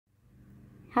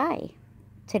Hi,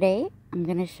 today I'm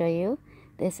going to show you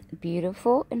this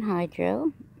beautiful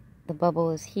Enhydro. The bubble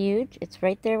is huge. It's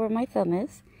right there where my thumb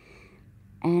is.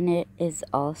 And it is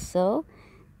also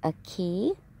a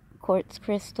key quartz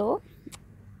crystal.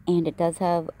 And it does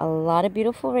have a lot of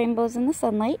beautiful rainbows in the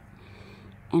sunlight.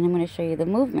 And I'm going to show you the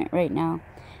movement right now.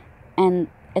 And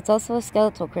it's also a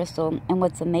skeletal crystal. And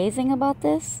what's amazing about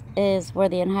this is where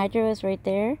the Enhydro is right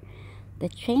there, the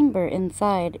chamber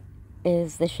inside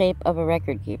is the shape of a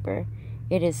record keeper.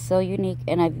 It is so unique,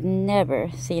 and I've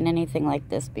never seen anything like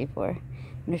this before.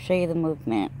 I'm going to show you the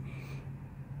movement.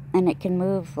 And it can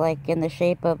move like in the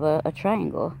shape of a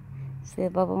triangle. See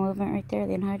the bubble movement right there,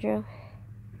 the Enhydro?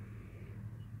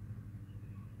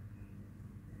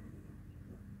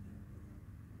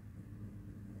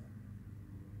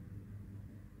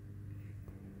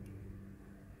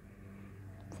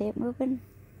 See it moving?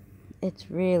 It's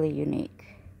really unique.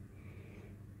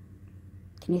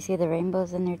 Can you see the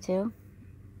rainbows in there too?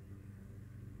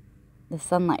 The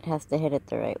sunlight has to hit it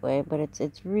the right way, but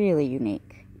it's really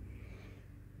unique.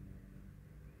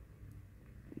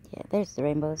 Yeah, there's the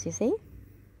rainbows, you see?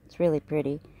 It's really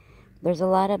pretty. There's a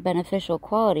lot of beneficial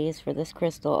qualities for this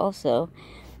crystal also.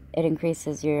 It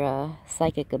increases your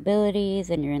psychic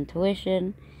abilities and your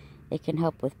intuition. It can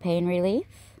help with pain relief.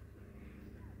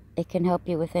 It can help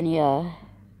you with any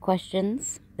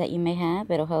questions that you may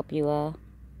have. It'll help you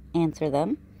answer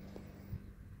them.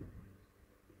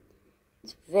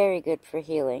 It's very good for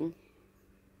healing.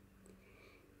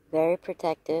 Very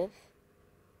protective.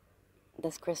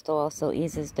 This crystal also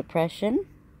eases depression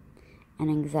and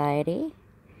anxiety.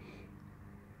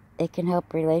 It can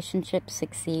help relationships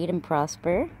succeed and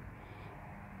prosper.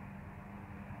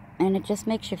 And it just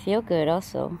makes you feel good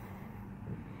also.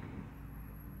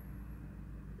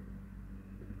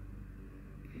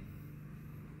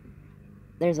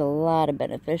 There's a lot of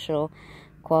beneficial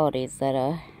qualities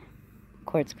that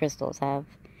quartz crystals have.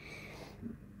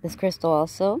 This crystal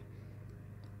also,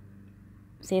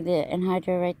 see the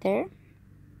Enhydro right there?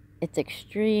 It's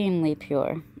extremely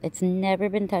pure. It's never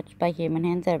been touched by human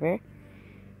hands ever.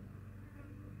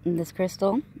 And this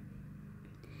crystal,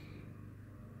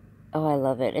 oh, I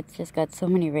love it. It's just got so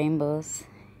many rainbows.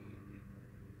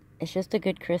 It's just a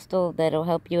good crystal that'll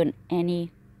help you in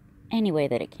any way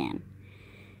that it can.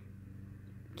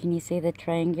 Can you see the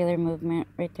triangular movement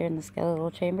right there in the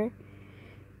skeletal chamber?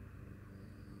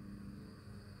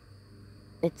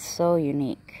 It's so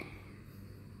unique.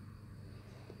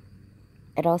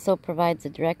 It also provides a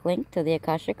direct link to the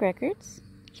Akashic records.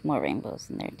 There's more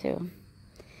rainbows in there too.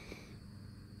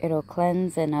 It'll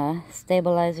cleanse and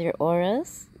stabilize your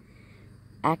auras,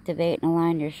 activate and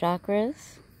align your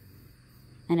chakras.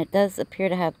 And it does appear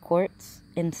to have quartz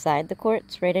inside the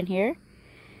quartz right in here.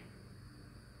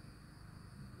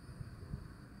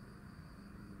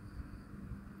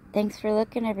 Thanks for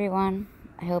looking, everyone.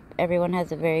 I hope everyone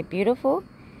has a very beautiful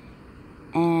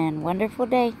and wonderful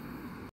day.